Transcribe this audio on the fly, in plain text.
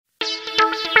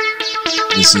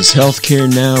This is Healthcare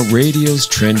Now Radio's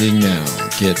Trending Now.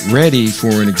 Get ready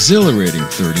for an exhilarating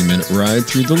 30-minute ride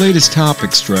through the latest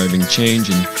topics driving change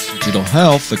in digital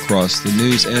health across the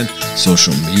news and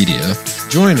social media.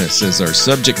 Join us as our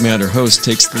subject matter host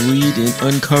takes the lead in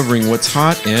uncovering what's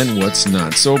hot and what's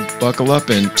not. So buckle up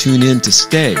and tune in to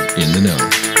stay in the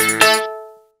know.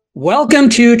 Welcome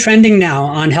to Trending Now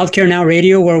on Healthcare Now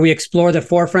Radio, where we explore the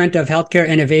forefront of healthcare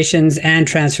innovations and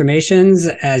transformations.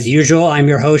 As usual, I'm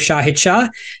your host, Shahid Shah.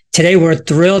 Today, we're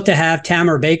thrilled to have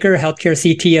Tamer Baker, Healthcare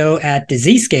CTO at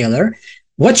Zscaler.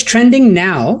 What's trending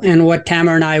now, and what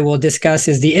Tamer and I will discuss,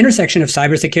 is the intersection of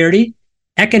cybersecurity,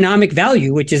 economic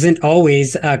value, which isn't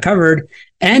always covered,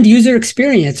 and user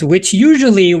experience, which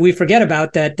usually we forget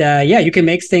about that, you can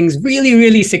make things really,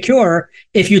 really secure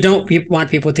if you don't want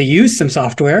people to use some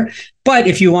software. But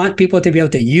if you want people to be able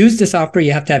to use the software,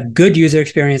 you have to have good user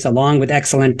experience along with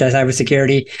excellent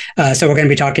cybersecurity. So we're going to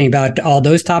be talking about all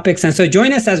those topics. And so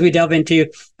join us as we delve into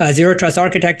zero trust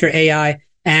architecture, AI,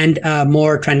 and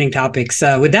more trending topics.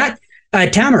 With that,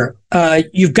 Tamer,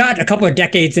 you've got a couple of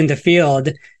decades in the field.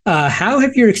 How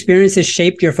have your experiences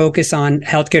shaped your focus on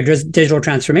healthcare digital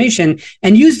transformation?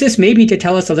 And use this maybe to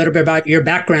tell us a little bit about your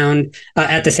background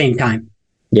at the same time.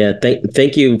 Yeah,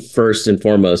 thank you first and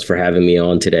foremost for having me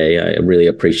on today. I really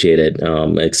appreciate it.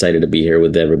 I'm excited to be here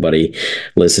with everybody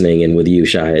listening and with you,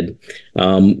 Shahid.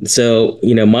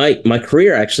 My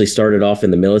career actually started off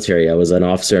in the military. I was an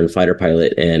officer and fighter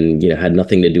pilot and, had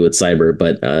nothing to do with cyber.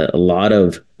 But a lot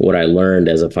of what I learned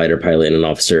as a fighter pilot and an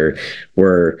officer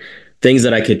were things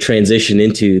that I could transition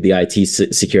into the IT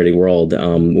security world.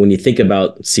 When you think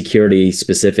about security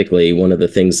specifically, one of the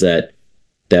things that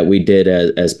we did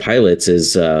as pilots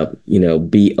is,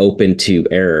 be open to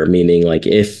error, meaning like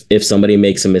if somebody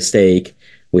makes a mistake,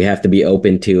 we have to be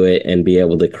open to it and be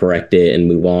able to correct it and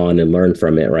move on and learn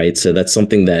from it, right? So that's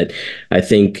something that I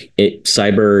think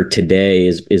cyber today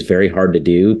is very hard to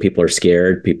do. People are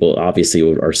scared. People obviously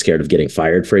are scared of getting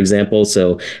fired, for example.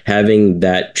 So having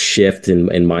that shift in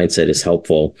mindset is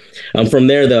helpful. From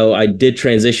there, though, I did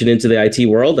transition into the IT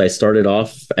world. I started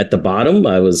off at the bottom.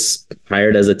 I was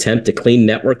hired as a temp to clean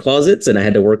network closets, and I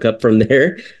had to work up from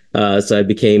there. So I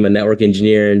became a network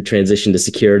engineer and transitioned to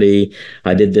security.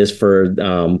 I did this for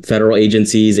federal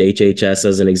agencies, HHS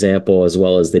as an example, as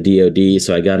well as the DoD.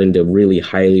 So I got into really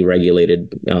highly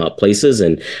regulated places,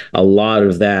 and a lot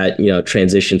of that,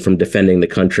 transitioned from defending the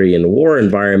country in a war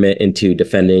environment into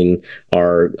defending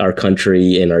our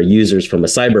country and our users from a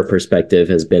cyber perspective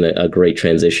has been a great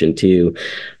transition too.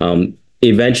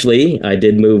 Eventually, I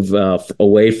did move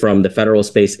away from the federal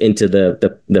space into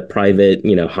the private,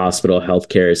 hospital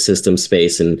healthcare system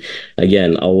space. And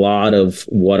again, a lot of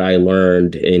what I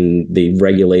learned in the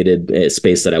regulated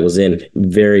space that I was in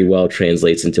very well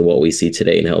translates into what we see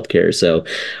today in healthcare. So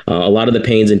a lot of the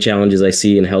pains and challenges I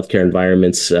see in healthcare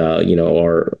environments,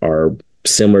 are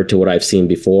similar to what I've seen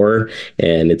before.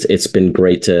 And it's been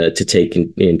great to take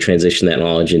and transition that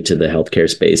knowledge into the healthcare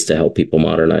space to help people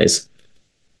modernize.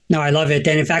 No, I love it.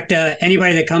 And in fact,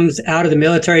 anybody that comes out of the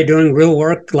military doing real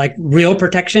work, like real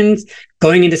protections,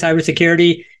 going into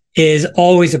cybersecurity is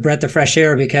always a breath of fresh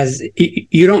air because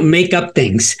you don't make up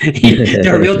things.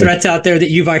 There are real threats out there that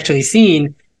you've actually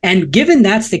seen. And given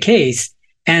that's the case,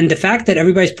 and the fact that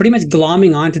everybody's pretty much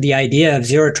glomming onto the idea of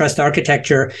zero trust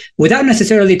architecture without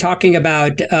necessarily talking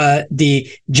about the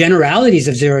generalities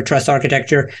of zero trust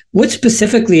architecture, what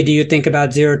specifically do you think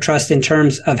about zero trust in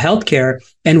terms of healthcare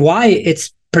and why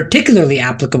it's particularly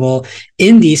applicable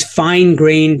in these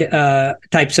fine-grained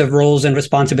types of roles and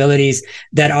responsibilities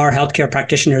that our healthcare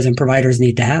practitioners and providers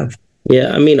need to have?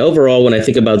 Yeah, I mean, overall, when I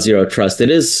think about zero trust,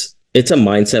 it's a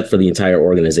mindset for the entire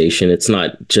organization. It's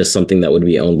not just something that would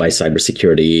be owned by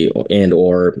cybersecurity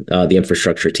or the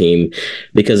infrastructure team,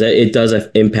 because it does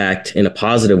impact in a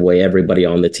positive way everybody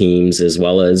on the teams, as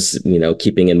well as,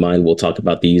 keeping in mind, we'll talk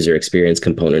about the user experience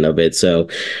component of it. So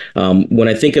when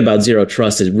I think about zero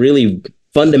trust, it really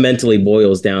fundamentally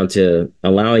boils down to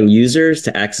allowing users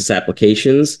to access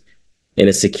applications in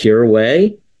a secure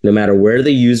way, no matter where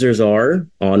the users are,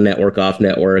 on network, off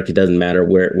network, it doesn't matter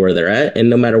where they're at, and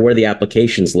no matter where the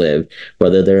applications live,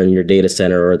 whether they're in your data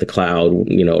center or the cloud,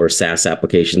 or SaaS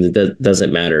applications, it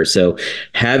doesn't matter. So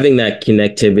having that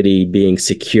connectivity being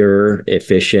secure,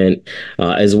 efficient,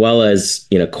 as well as,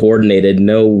 coordinated,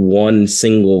 no one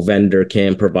single vendor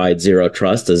can provide zero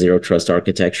trust. A zero trust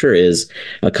architecture is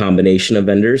a combination of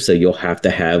vendors. So you'll have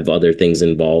to have other things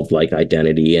involved like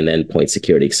identity and endpoint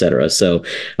security, et cetera. So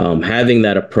having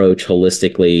that approach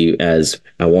holistically as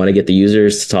I want to get the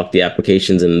users to talk to the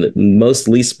applications in the most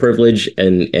least privileged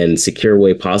and secure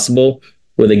way possible,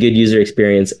 with a good user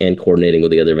experience and coordinating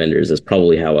with the other vendors is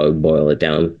probably how I would boil it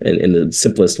down in the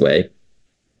simplest way.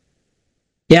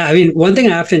 Yeah, I mean, one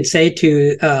thing I often say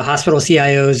to hospital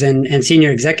CIOs and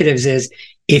senior executives is,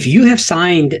 if you have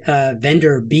signed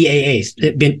vendor BAAs,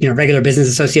 regular business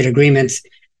associate agreements,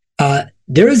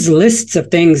 there's lists of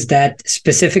things that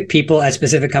specific people at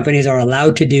specific companies are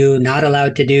allowed to do, not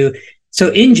allowed to do.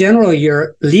 So in general,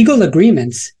 your legal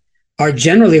agreements are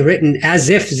generally written as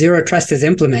if zero trust is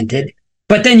implemented,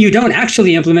 but then you don't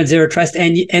actually implement zero trust.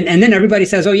 And then everybody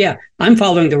says, oh yeah, I'm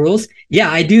following the rules. Yeah,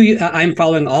 I do. I'm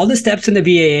following all the steps in the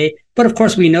BAA. But of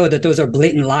course, we know that those are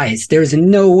blatant lies. There's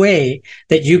no way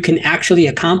that you can actually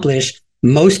accomplish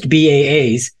most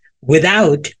BAAs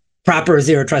without proper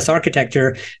zero trust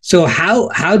architecture. So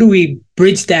how do we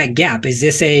bridge that gap? Is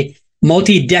this a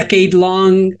multi-decade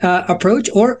long approach,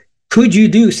 or could you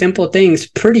do simple things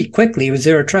pretty quickly with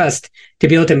zero trust to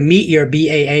be able to meet your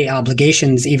BAA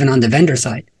obligations even on the vendor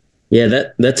side? Yeah,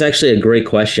 that's actually a great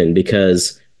question,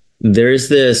 because there's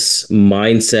this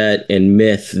mindset and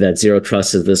myth that zero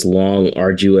trust is this long,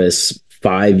 arduous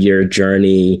 5-year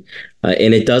journey.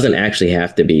 And it doesn't actually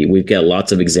have to be. We've got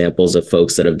lots of examples of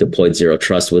folks that have deployed zero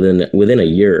trust within a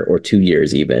year or 2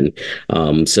 years even.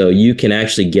 So you can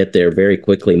actually get there very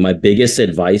quickly. My biggest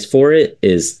advice for it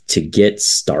is to get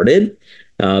started.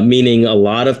 Meaning a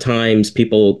lot of times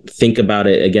people think about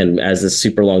it, again, as a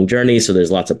super long journey. So there's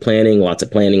lots of planning, lots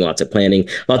of talking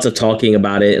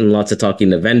about it, and lots of talking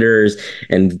to vendors,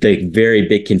 and the very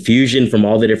big confusion from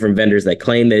all the different vendors that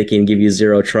claim they can give you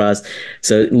zero trust.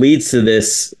 So it leads to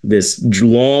this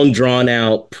long drawn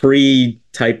out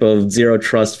type of zero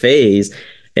trust phase.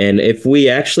 And if we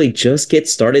actually just get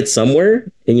started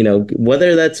somewhere, and,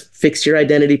 whether that's fix your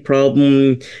identity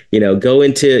problem, go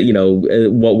into,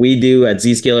 what we do at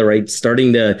Zscaler, right?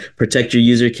 Starting to protect your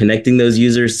user, connecting those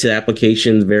users to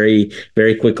applications very,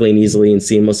 very quickly and easily and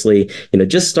seamlessly,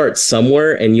 just start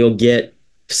somewhere and you'll get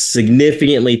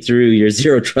significantly through your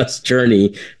zero trust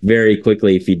journey very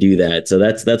quickly if you do that. So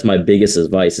that's my biggest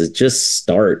advice, is just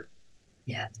start.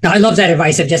 Yeah, no, I love that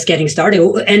advice of just getting started.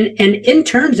 And in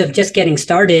terms of just getting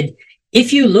started,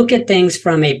 if you look at things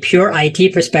from a pure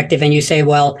IT perspective and you say,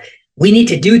 well, we need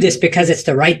to do this because it's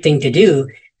the right thing to do,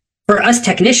 for us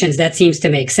technicians, that seems to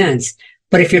make sense.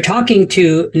 But if you're talking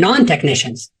to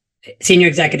non-technicians, senior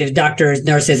executives, doctors,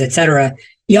 nurses, etc.,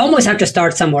 you almost have to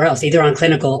start somewhere else, either on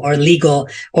clinical or legal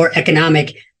or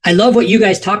economic. I love what you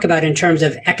guys talk about in terms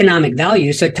of economic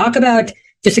value. So talk about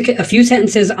just a few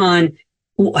sentences on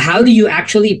how do you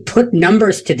actually put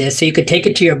numbers to this, so you could take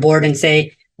it to your board and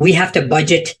say, we have to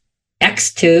budget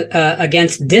X to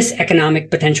against this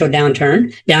economic potential down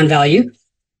value.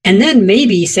 And then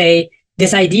maybe say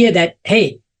this idea that,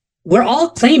 hey, we're all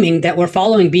claiming that we're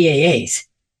following BAAs.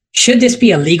 Should this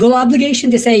be a legal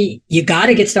obligation to say you got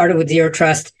to get started with zero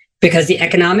trust because the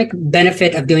economic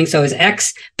benefit of doing so is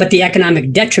X, but the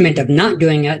economic detriment of not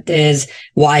doing it is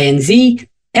Y and Z?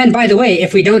 And by the way,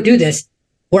 if we don't do this,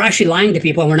 we're actually lying to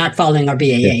people and we're not following our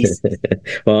BAAs.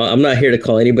 Well, I'm not here to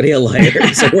call anybody a liar.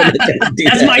 So we're not gonna do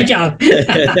That's that. my job.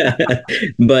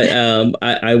 But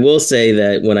I will say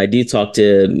that when I do talk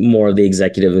to more of the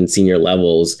executive and senior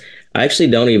levels, I actually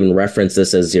don't even reference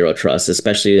this as zero trust,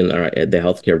 especially in the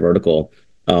healthcare vertical.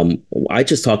 I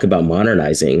just talk about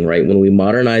modernizing, right? When we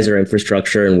modernize our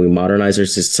infrastructure and we modernize our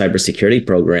cybersecurity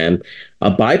program,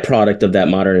 a byproduct of that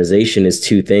modernization is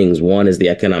two things. One is the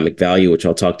economic value, which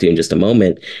I'll talk to in just a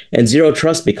moment, and zero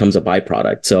trust becomes a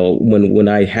byproduct. So when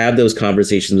I have those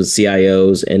conversations with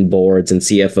CIOs and boards and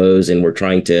CFOs, and we're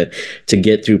trying to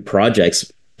get through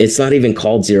projects, it's not even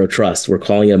called zero trust. We're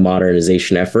calling it a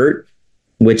modernization effort,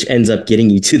 which ends up getting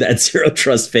you to that zero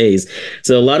trust phase.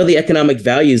 So a lot of the economic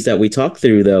values that we talk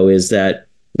through, though, is that,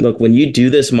 look, when you do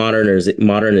this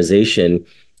modernization,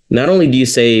 not only do you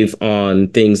save on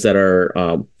things that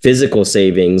are physical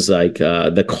savings, like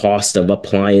the cost of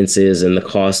appliances and the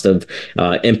cost of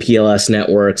MPLS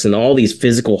networks and all these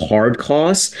physical hard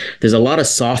costs, there's a lot of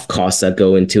soft costs that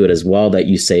go into it as well that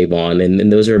you save on.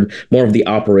 And those are more of the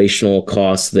operational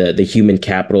costs, the human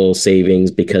capital savings,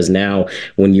 because now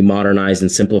when you modernize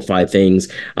and simplify things,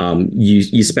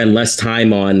 you spend less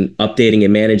time on updating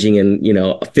and managing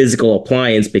a physical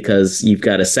appliance, because you've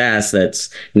got a SaaS that's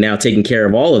now taking care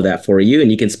of all of that for you, and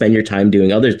you can spend your time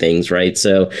doing other things, right?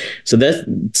 So that's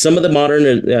some of the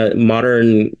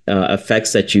modern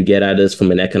effects that you get at us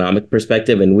from an economic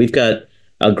perspective. And we've got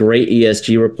a great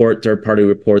ESG report, third-party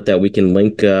report, that we can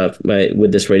link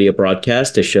with this radio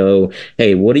broadcast to show,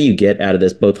 hey, what do you get out of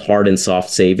this, both hard and soft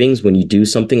savings when you do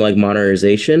something like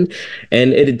modernization?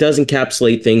 And it does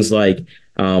encapsulate things like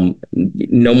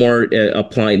No more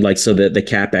applying like so the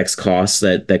CapEx costs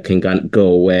that can go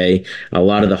away. A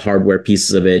lot of the hardware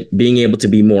pieces of it, being able to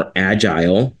be more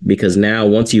agile, because now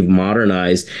once you've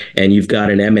modernized and you've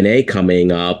got an M&A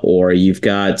coming up, or you've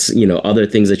got other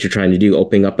things that you're trying to do,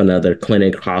 opening up another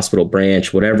clinic, hospital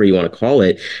branch, whatever you want to call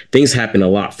it, things happen a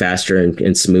lot faster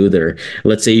and smoother.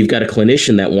 Let's say you've got a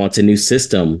clinician that wants a new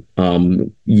system.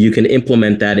 You can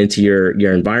implement that into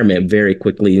your environment very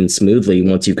quickly and smoothly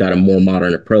once you've got a more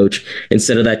modern approach,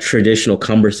 instead of that traditional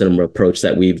cumbersome approach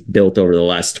that we've built over the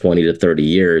last 20 to 30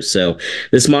 years. So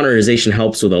this modernization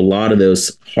helps with a lot of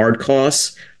those hard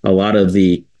costs, a lot of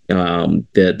the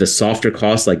softer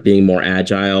costs, like being more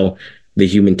agile, the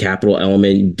human capital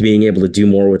element, being able to do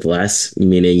more with less,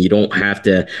 meaning you don't have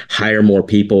to hire more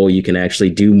people. You can actually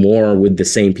do more with the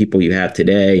same people you have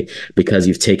today, because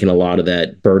you've taken a lot of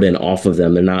that burden off of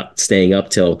them. They're not staying up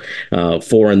till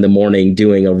 4 a.m.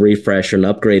 doing a refresh or an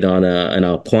upgrade on an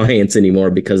appliance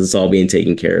anymore, because it's all being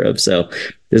taken care of. So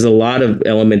there's a lot of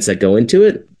elements that go into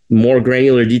it. More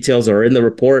granular details are in the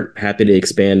report. Happy to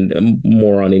expand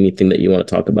more on anything that you want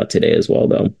to talk about today as well,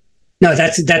 though. No,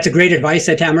 that's a great advice,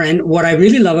 Tamer. And what I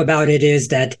really love about it is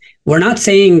that we're not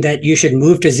saying that you should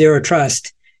move to zero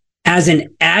trust as an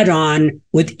add-on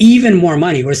with even more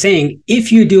money. We're saying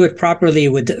if you do it properly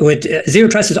with zero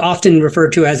trust is often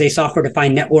referred to as a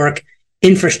software-defined network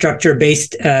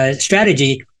infrastructure-based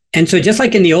strategy. And so just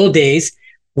like in the old days,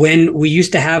 when we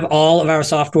used to have all of our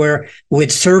software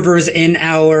with servers in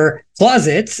our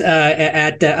closets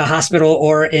at a hospital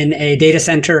or in a data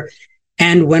center,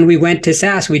 and when we went to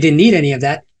SaaS, we didn't need any of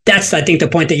that. That's, I think, the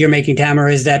point that you're making, Tamer,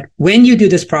 is that when you do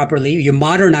this properly, you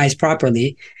modernize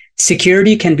properly,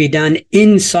 security can be done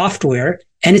in software,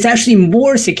 and it's actually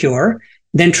more secure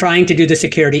than trying to do the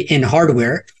security in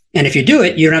hardware. And if you do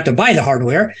it, you don't have to buy the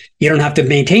hardware, you don't have to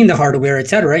maintain the hardware, et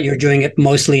cetera. You're doing it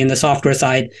mostly in the software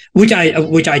side, which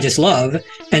I just love.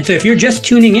 And so if you're just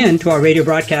tuning in to our radio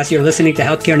broadcast, you're listening to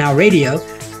Healthcare Now Radio.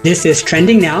 This is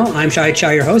Trending Now. I'm Shahid Shah,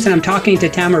 your host, and I'm talking to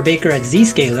Tamer Baker at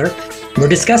Zscaler. We're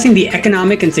discussing the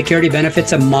economic and security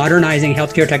benefits of modernizing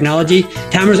healthcare technology.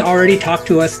 Tamer's already talked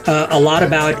to us a lot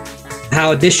about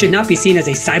how this should not be seen as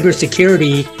a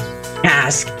cybersecurity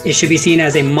task. It should be seen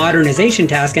as a modernization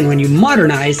task. And when you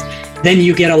modernize, then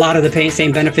you get a lot of the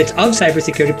same benefits of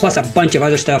cybersecurity, plus a bunch of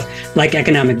other stuff like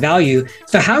economic value.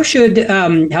 So how should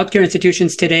healthcare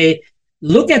institutions today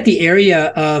look at the area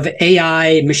of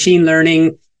AI, machine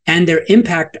learning, and their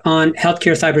impact on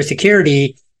healthcare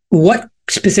cybersecurity? What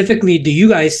specifically do you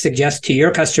guys suggest to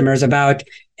your customers about,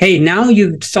 hey, now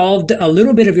you've solved a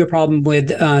little bit of your problem with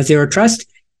zero trust.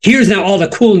 Here's now all the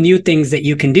cool new things that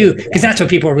you can do, because that's what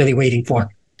people are really waiting for.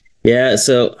 Yeah,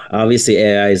 so obviously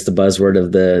AI is the buzzword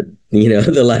of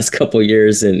the last couple of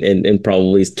years and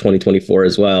probably 2024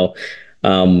 as well.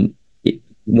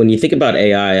 When you think about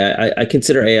AI, I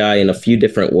consider AI in a few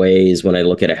different ways. When I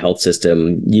look at a health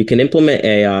system, you can implement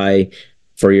AI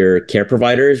for your care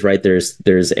providers, right?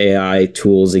 There's AI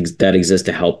tools that exist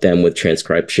to help them with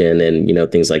transcription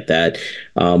and things like that.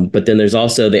 But then there's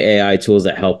also the AI tools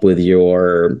that help with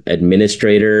your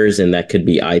administrators, and that could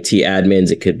be IT admins,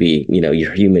 it could be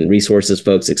your human resources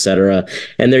folks, etc.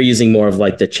 And they're using more of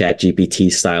like the Chat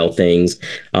GPT style things.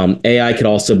 AI could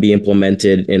also be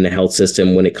implemented in the health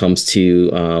system when it comes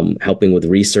to helping with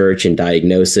research and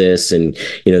diagnosis, and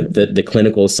the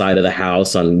clinical side of the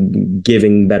house on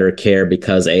giving better care,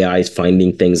 because AI is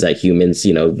finding things that humans,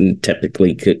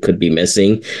 typically could be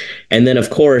missing. And then, of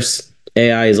course,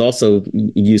 AI is also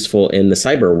useful in the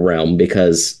cyber realm,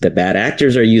 because the bad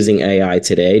actors are using AI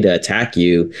today to attack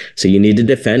you. So you need to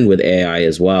defend with AI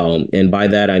as well. And by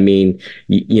that, I mean,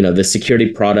 the security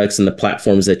products and the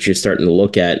platforms that you're starting to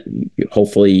look at,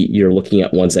 hopefully you're looking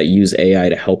at ones that use AI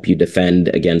to help you defend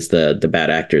against the bad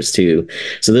actors too.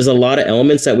 So there's a lot of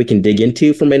elements that we can dig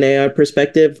into from an AI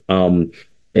perspective.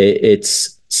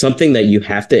 It's something that you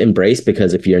have to embrace,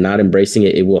 because if you're not embracing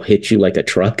it, it will hit you like a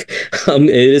truck. It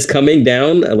is coming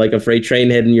down like a freight train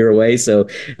heading your way. So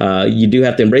you do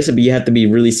have to embrace it, but you have to be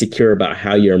really secure about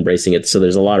how you're embracing it. So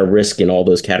there's a lot of risk in all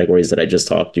those categories that I just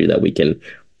talked through that we can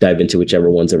dive into, whichever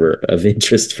ones are of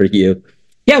interest for you.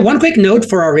 Yeah, one quick note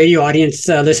for our radio audience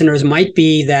listeners might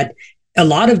be that a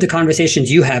lot of the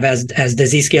conversations you have as the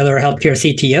Zscaler Healthcare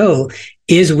CTO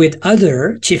is with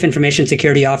other chief information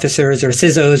security officers or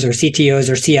CISOs or CTOs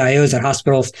or CIOs at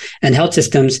hospitals and health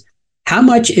systems. How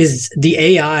much is the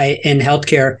AI in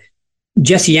healthcare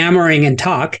just yammering and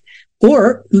talk?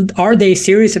 Or are they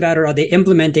serious about it? Or are they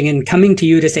implementing and coming to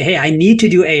you to say, hey, I need to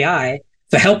do AI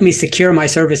to help me secure my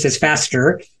services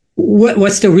faster?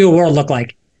 What's the real world look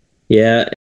like? Yeah.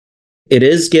 It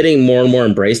is getting more and more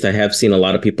embraced. I have seen a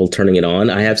lot of people turning it on.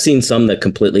 I have seen some that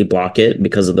completely block it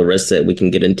because of the risks that we can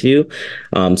get into.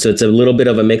 So it's a little bit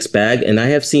of a mixed bag. And I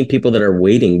have seen people that are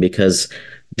waiting because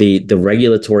the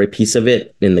regulatory piece of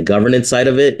it and the governance side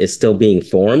of it is still being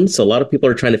formed. So a lot of people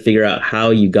are trying to figure out how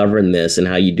you govern this and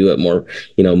how you do it more,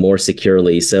 more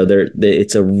securely. So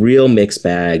it's a real mixed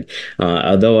bag.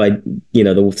 Although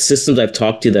the systems I've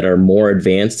talked to that are more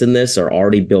advanced in this are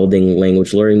already building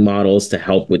language learning models to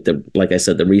help with like I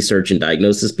said, the research and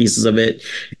diagnosis pieces of it.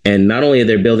 And not only are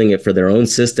they building it for their own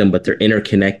system, but they're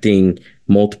interconnecting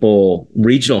multiple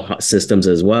regional systems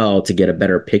as well to get a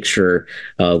better picture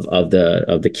of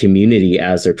the community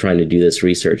as they're trying to do this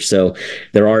research. So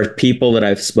there are people that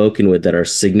I've spoken with that are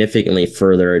significantly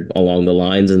further along the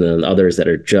lines, and then others that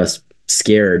are just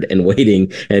scared and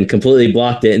waiting and completely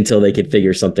blocked it until they could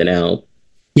figure something out.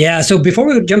 Yeah. So before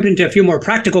we jump into a few more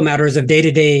practical matters of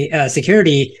day-to-day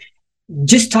security,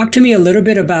 just talk to me a little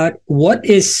bit about what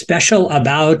is special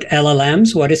about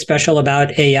LLMs, what is special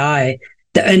about AI.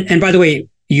 And by the way,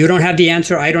 you don't have the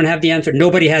answer. I don't have the answer.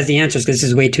 Nobody has the answers because this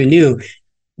is way too new.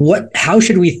 How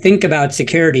should we think about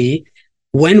security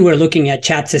when we're looking at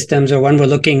chat systems or when we're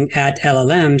looking at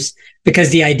LLMs? Because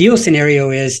the ideal scenario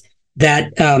is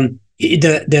that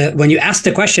when you ask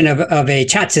the question of a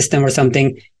chat system or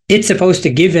something, it's supposed to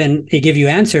give you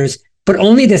answers, but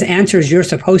only the answers you're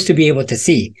supposed to be able to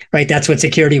see, right? That's what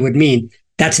security would mean.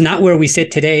 That's not where we sit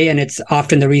today, and it's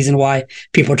often the reason why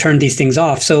people turn these things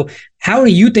off. So how are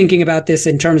you thinking about this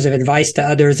in terms of advice to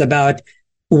others about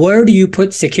where do you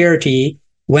put security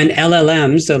when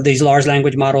LLMs, so these large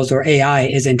language models or AI,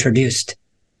 is introduced?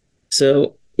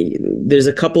 So there's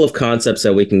a couple of concepts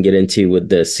that we can get into with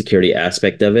the security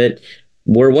aspect of it.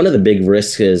 Where one of the big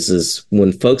risks is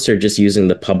when folks are just using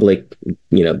the public,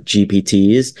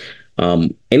 GPTs.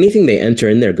 Anything they enter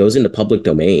in there goes into public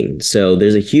domain. So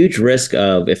there's a huge risk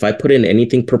of if I put in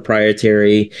anything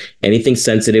proprietary, anything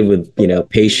sensitive with,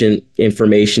 patient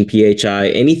information, PHI,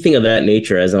 anything of that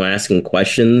nature, as I'm asking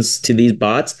questions to these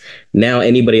bots, now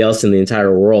anybody else in the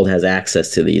entire world has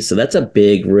access to these. So that's a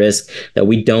big risk that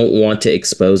we don't want to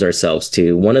expose ourselves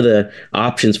to. One of the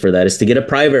options for that is to get a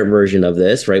private version of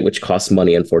this, right, which costs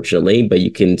money, unfortunately, but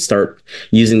you can start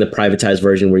using the privatized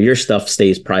version where your stuff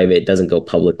stays private, doesn't go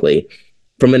publicly.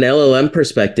 From an LLM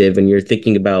perspective, and you're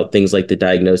thinking about things like the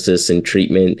diagnosis and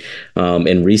treatment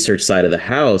and research side of the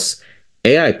house,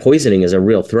 AI poisoning is a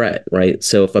real threat, right?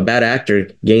 So if a bad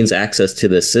actor gains access to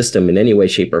the system in any way,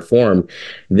 shape, or form,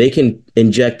 they can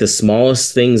inject the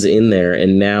smallest things in there,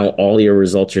 and now all your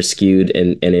results are skewed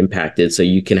and impacted. So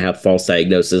you can have false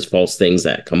diagnosis, false things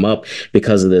that come up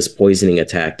because of this poisoning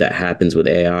attack that happens with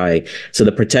AI. So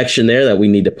the protection there that we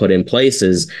need to put in place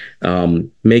is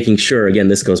making sure, again,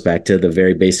 this goes back to the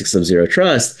very basics of zero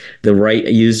trust, the right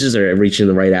users are reaching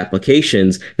the right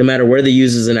applications, no matter where the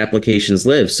users and applications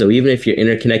live. So even if you're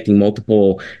interconnecting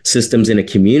multiple systems in a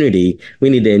community, we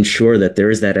need to ensure that there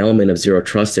is that element of zero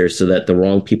trust there so that the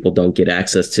wrong people don't get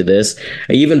access to this,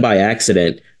 even by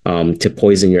accident, to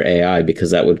poison your AI,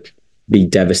 because that would be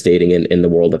devastating in the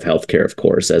world of healthcare, of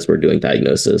course, as we're doing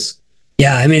diagnosis.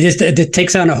 Yeah, I mean, it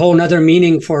takes on a whole nother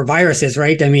meaning for viruses,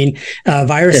 right? I mean,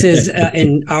 viruses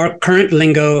in our current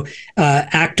lingo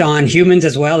act on humans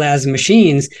as well as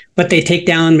machines, but they take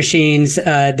down machines.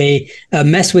 They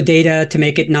mess with data to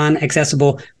make it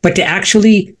non-accessible, but to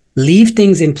actually leave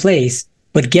things in place,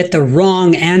 but get the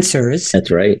wrong answers.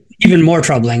 That's right. Even more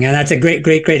troubling. And that's a great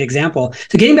example.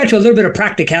 So getting back to a little bit of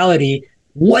practicality,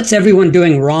 what's everyone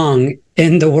doing wrong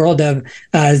in the world of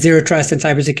zero trust and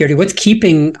cybersecurity? What's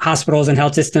keeping hospitals and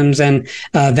health systems and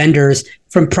vendors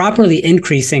from properly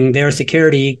increasing their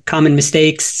security? Common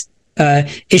mistakes,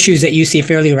 issues that you see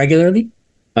fairly regularly?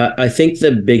 I think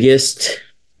the biggest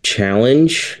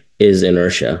challenge is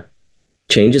inertia.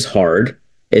 Change is hard,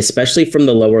 especially from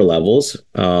the lower levels.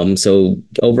 So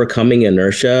overcoming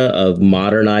inertia of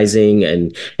modernizing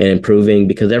and improving,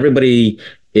 because everybody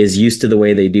is used to the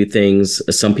way they do things.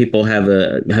 Some people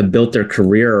have built their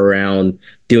career around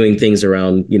doing things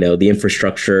around, the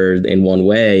infrastructure in one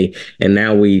way. And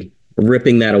now we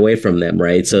ripping that away from them,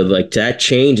 right? So like that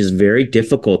change is very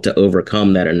difficult to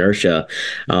overcome, that inertia.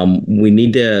 We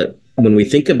need to, when we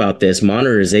think about this,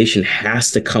 modernization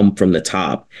has to come from the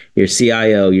top. Your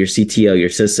CIO, your CTO, your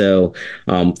CISO,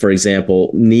 for example,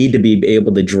 need to be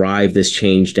able to drive this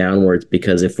change downwards,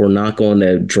 because if we're not going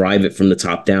to drive it from the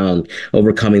top down,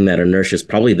 overcoming that inertia is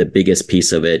probably the biggest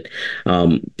piece of it.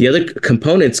 The other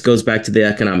components goes back to the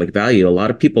economic value. A lot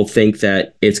of people think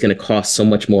that it's going to cost so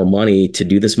much more money to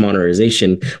do this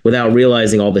modernization without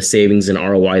realizing all the savings and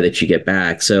ROI that you get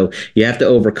back. So you have to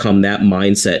overcome that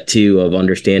mindset too, of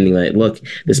understanding that, look,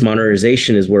 this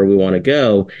modernization is where we want to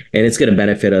go, and it's going to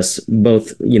benefit us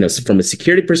both, from a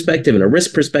security perspective and a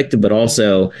risk perspective, but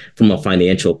also from a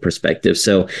financial perspective.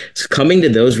 So coming to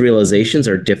those realizations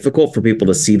are difficult for people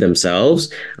to see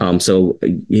themselves. So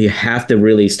you have to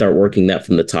really start working that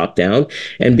from the top down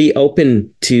and be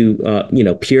open to,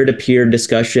 peer-to-peer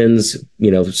discussions,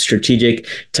 strategic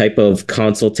type of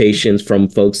consultations from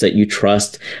folks that you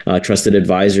trust, trusted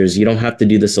advisors. You don't have to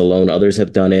do this alone. Others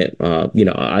have done it.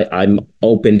 I'm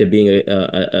open to being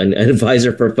an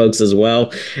advisor for folks as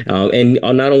well. And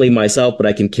not only myself, but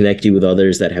I can connect you with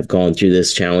others that have gone through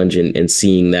this challenge and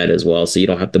seeing that as well. So you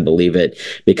don't have to believe it,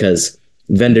 because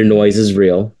vendor noise is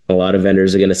real. A lot of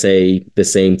vendors are going to say the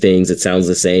same things. It sounds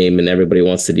the same and everybody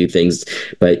wants to do things,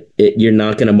 but you're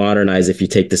not going to modernize if you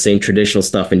take the same traditional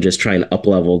stuff and just try and up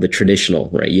level the traditional,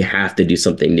 right? You have to do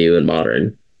something new and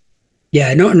modern.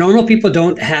 Yeah, normal people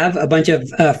don't have a bunch of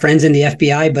friends in the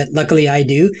FBI, but luckily I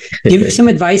do. Give some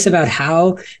advice about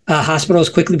how hospitals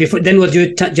quickly then we'll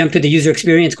jump to the user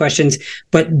experience questions.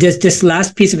 But this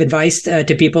last piece of advice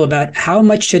to people about how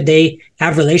much should they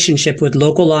have relationship with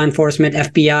local law enforcement,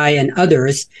 FBI, and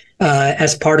others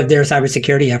as part of their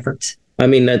cybersecurity efforts? I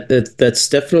mean, that's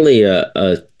definitely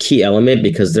a key element,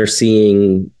 because they're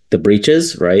seeing the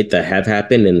breaches, right, that have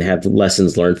happened and have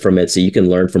lessons learned from it. So you can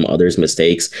learn from others'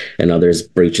 mistakes and others'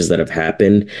 breaches that have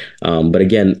happened. But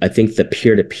again, I think the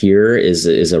peer-to-peer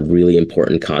is a really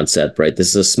important concept, right? This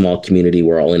is a small community.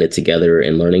 We're all in it together,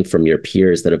 and learning from your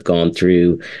peers that have gone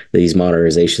through these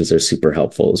modernizations are super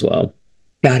helpful as well.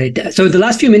 Got it. So the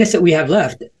last few minutes that we have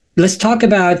left, let's talk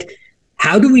about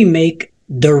how do we make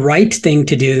the right thing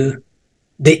to do,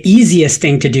 the easiest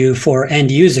thing to do for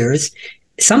end users.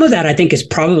 Some of that, I think, is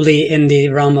probably in the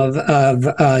realm of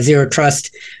zero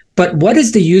trust. But what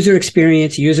is the user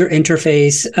experience, user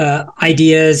interface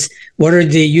ideas? What are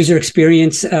the user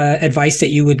experience advice that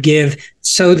you would give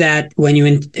so that when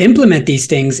you implement these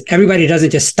things, everybody doesn't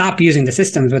just stop using the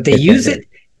systems, but they use it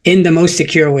in the most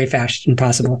secure way fashion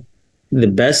possible? The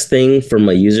best thing from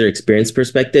a user experience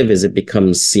perspective is it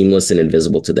becomes seamless and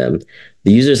invisible to them.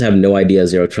 The users have no idea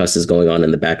zero trust is going on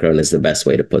in the background, is the best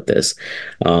way to put this.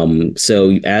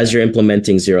 So as you're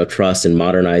implementing zero trust and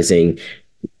modernizing,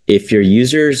 if your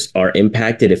users are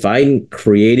impacted, if I'm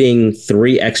creating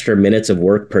 3 extra minutes of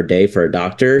work per day for a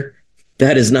doctor,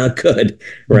 that is not good,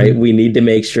 right? Mm-hmm. We need to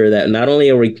make sure that not only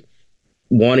are we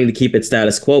wanting to keep it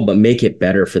status quo, but make it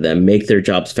better for them, make their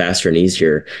jobs faster and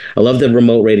easier. I love the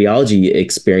remote radiology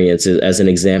experience as an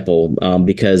example,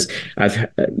 because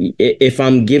if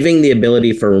I'm giving the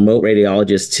ability for remote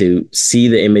radiologists to see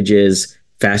the images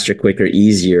faster, quicker,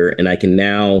 easier, and I can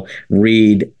now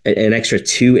read an extra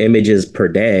 2 images per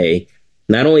day,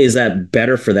 not only is that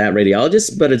better for that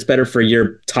radiologist, but it's better for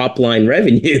your top line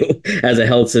revenue as a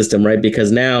health system, right?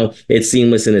 Because now it's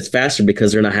seamless and it's faster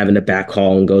because they're not having to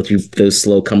backhaul and go through those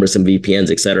slow, cumbersome VPNs,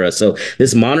 et cetera. So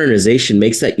this modernization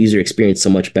makes that user experience so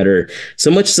much better.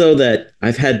 So much so that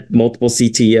I've had multiple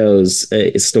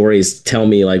CTOs stories tell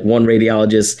me, like, one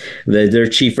radiologist, their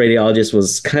chief radiologist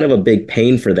was kind of a big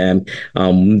pain for them.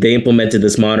 They implemented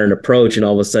this modern approach, and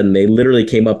all of a sudden they literally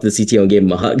came up to the CTO and gave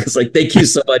him a hug. It's like, thank you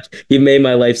so much. You've made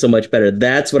my life so much better.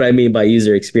 That's what I mean by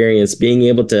user experience, being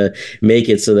able to make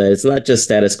it so that it's not just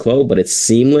status quo, but it's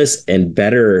seamless and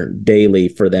better daily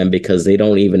for them, because they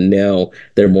don't even know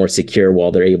they're more secure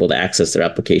while they're able to access their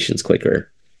applications quicker.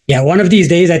 Yeah, one of these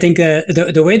days, I think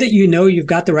the way that you've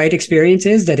got the right experience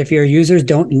is that if your users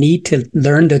don't need to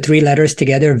learn the 3 letters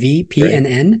together, V, P, right, and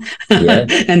N, yeah,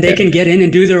 and they can get in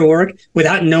and do their work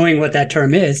without knowing what that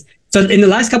term is. So in the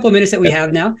last couple of minutes that we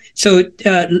have now, so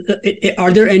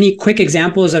are there any quick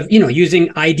examples of, using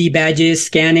ID badges,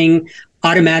 scanning,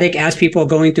 automatic as people are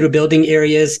going through building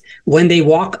areas, when they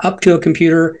walk up to a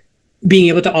computer, being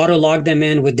able to auto log them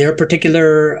in with their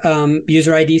particular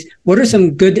user IDs? What are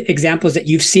some good examples that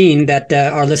you've seen that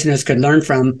our listeners could learn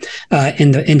from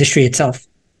in the industry itself?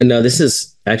 No, this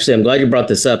is actually, I'm glad you brought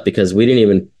this up, because we didn't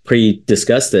even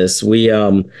pre-discuss this. We're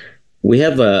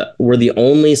the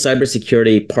only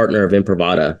cybersecurity partner of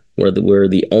Imprivata. We're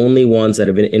the only ones that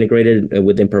have been integrated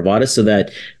with Imprivata, so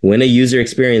that when a user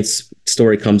experience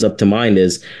story comes up to mind,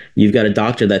 is you've got a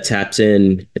doctor that taps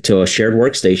in to a shared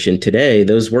workstation today.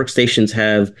 Those workstations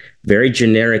have very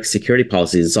generic security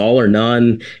policies. It's all or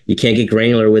none. You can't get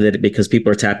granular with it because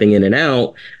people are tapping in and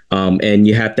out. And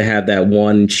you have to have that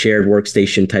one shared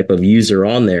workstation type of user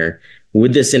on there.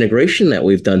 With this integration that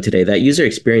we've done today, that user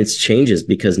experience changes,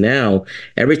 because now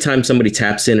every time somebody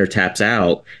taps in or taps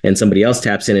out and somebody else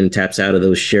taps in and taps out of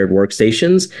those shared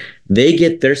workstations, they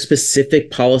get their specific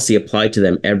policy applied to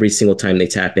them every single time they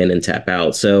tap in and tap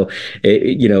out. So,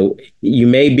 you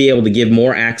may be able to give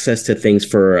more access to things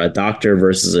for a doctor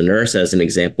versus a nurse, as an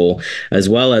example, as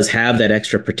well as have that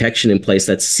extra protection in place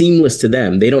that's seamless to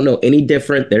them. They don't know any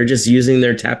different. They're just using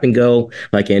their tap and go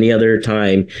like any other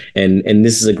time. And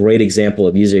this is a great example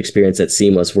of user experience that's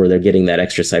seamless, where they're getting that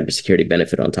extra cybersecurity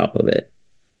benefit on top of it.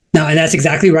 No, and that's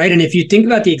exactly right. And if you think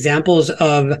about the examples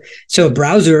of,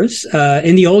 browsers,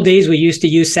 in the old days, we used to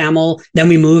use SAML, then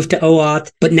we moved to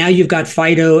OAuth, but now you've got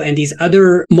FIDO and these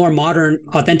other more modern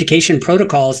authentication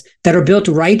protocols that are built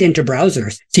right into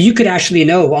browsers. So you could actually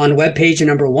know on web page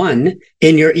number 1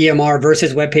 in your EMR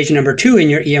versus web page number 2 in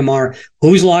your EMR,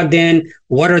 who's logged in,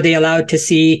 what are they allowed to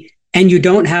see, and you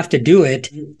don't have to do it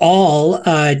all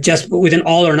just with an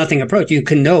all or nothing approach. You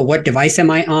can know, what device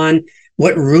am I on?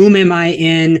 What room am I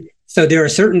in? So there are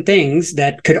certain things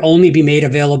that could only be made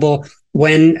available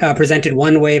when presented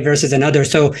one way versus another.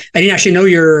 So I didn't actually know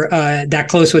you're that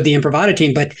close with the Imprivata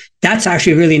team, but that's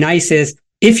actually really nice. Is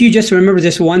if you just remember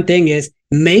this one thing, is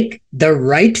make the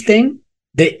right thing,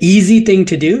 the easy thing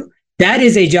to do. That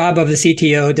is a job of the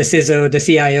CTO, the CISO, the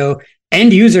CIO.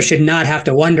 End user should not have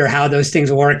to wonder how those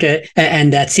things work.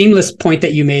 And that seamless point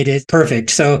that you made is perfect.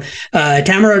 So,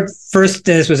 Tamer, first,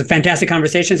 this was a fantastic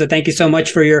conversation. So thank you so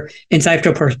much for your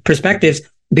insightful perspectives.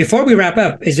 Before we wrap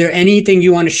up, is there anything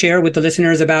you want to share with the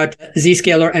listeners about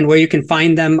Zscaler and where you can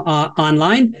find them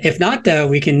online? If not,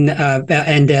 we can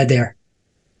end there.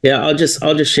 Yeah, I'll just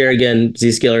share again,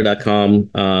 zscaler.com,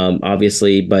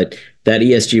 obviously, but that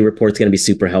ESG report is going to be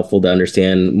super helpful to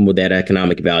understand that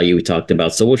economic value we talked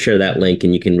about. So we'll share that link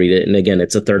and you can read it. And again,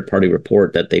 it's a third-party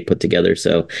report that they put together.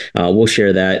 So we'll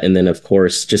share that. And then, of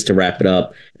course, just to wrap it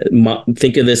up,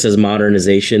 think of this as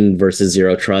modernization versus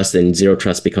zero trust, and zero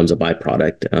trust becomes a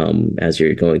byproduct as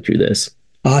you're going through this.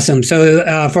 Awesome.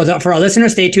 So for our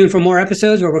listeners, stay tuned for more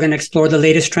episodes where we're going to explore the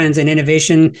latest trends and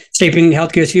innovation shaping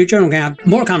healthcare's future. And we're going to have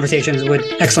more conversations with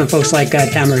excellent folks like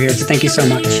Tamer here. So thank you so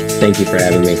much. Thank you for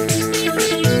having me.